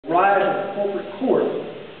Rise of the corporate court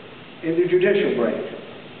in the judicial branch.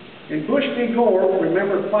 In Bush v. Gore,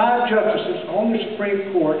 remember 5 justices on the Supreme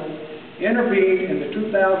Court intervened in the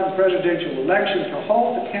 2000 presidential election to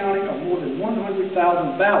halt the counting of more than 100,000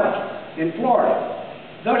 ballots in Florida,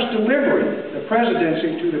 thus delivering the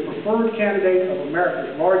presidency to the preferred candidate of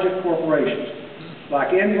America's largest corporations, like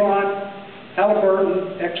Enron,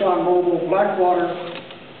 Halliburton, ExxonValdez, Blackwater,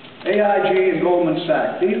 AIG, and Goldman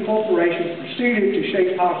Sachs. These corporations proceeded to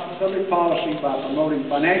shape public policy by promoting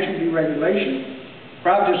financial deregulation,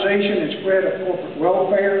 privatization and spread of corporate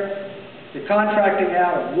welfare, the contracting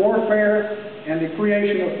out of warfare, and the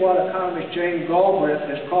creation of what economist James Galbraith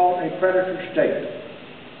has called a predator state.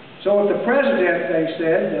 So if the president, they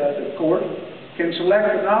said, the court, can select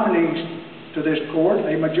the nominees to this court,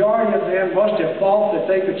 a majority of them must have thought that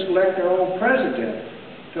they could select their own president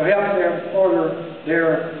to help them further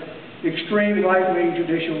their extreme right-wing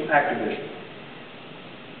judicial activism.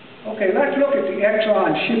 Okay, let's look at the Exxon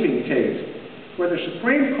shipping case, where the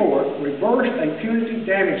Supreme Court reversed a punitive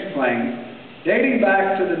damage claim dating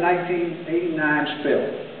back to the 1989 spill.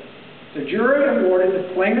 The jury awarded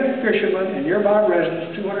the plaintiff fishermen and nearby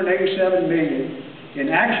residents $287 million in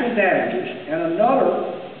actual damages and another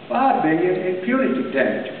 $5 billion in punitive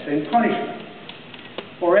damages and punishment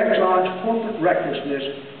for Exxon's corporate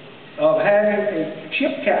recklessness of having a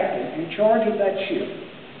ship captain in charge of that ship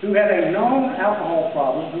who had a known alcohol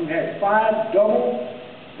problem, who had 5 double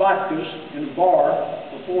vodkas in a bar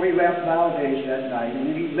before he left Valdez that night, and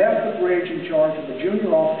then he left the bridge in charge of a junior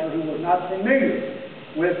officer who was not familiar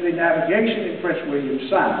with the navigation in Prince William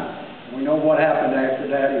Sound. And we know what happened after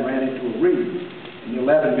that. He ran into a reef, and the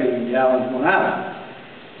 11 million gallons went out.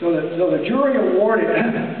 So the jury awarded,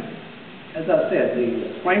 as I said,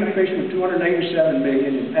 the plaintiff fishermen $287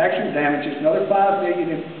 million in actual damages, another $5 million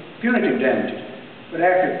in punitive damages. But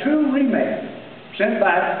after 2 remands sent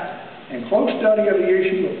back and close study of the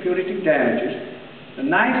issue of punitive damages, the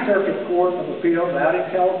Ninth Circuit Court of Appeals out in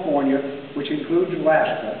California, which includes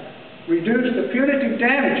Alaska, reduced the punitive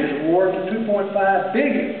damages award to $2.5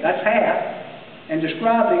 billion, that's half, and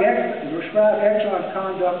described Exxon's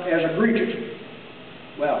conduct as egregious.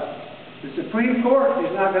 Well, the Supreme Court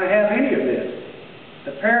is not going to have any of this.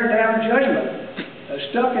 The pared-down judgment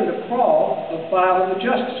stuck in the craw of 5 of the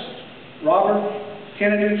justices, Roberts,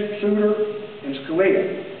 Kennedy, Souter, and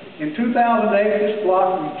Scalia. In 2008, this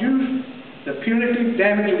block reduced the punitive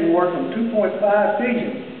damage award from $2.5 billion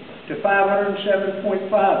to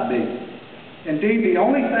 $507.5 billion. Indeed, the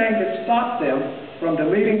only thing that stopped them from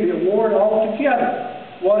deleting the award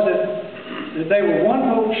altogether was that they were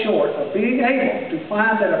 1 vote short of being able to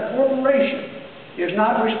find that a corporation is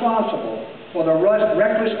not responsible for the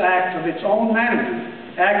reckless acts of its own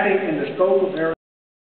managers acting in the scope of their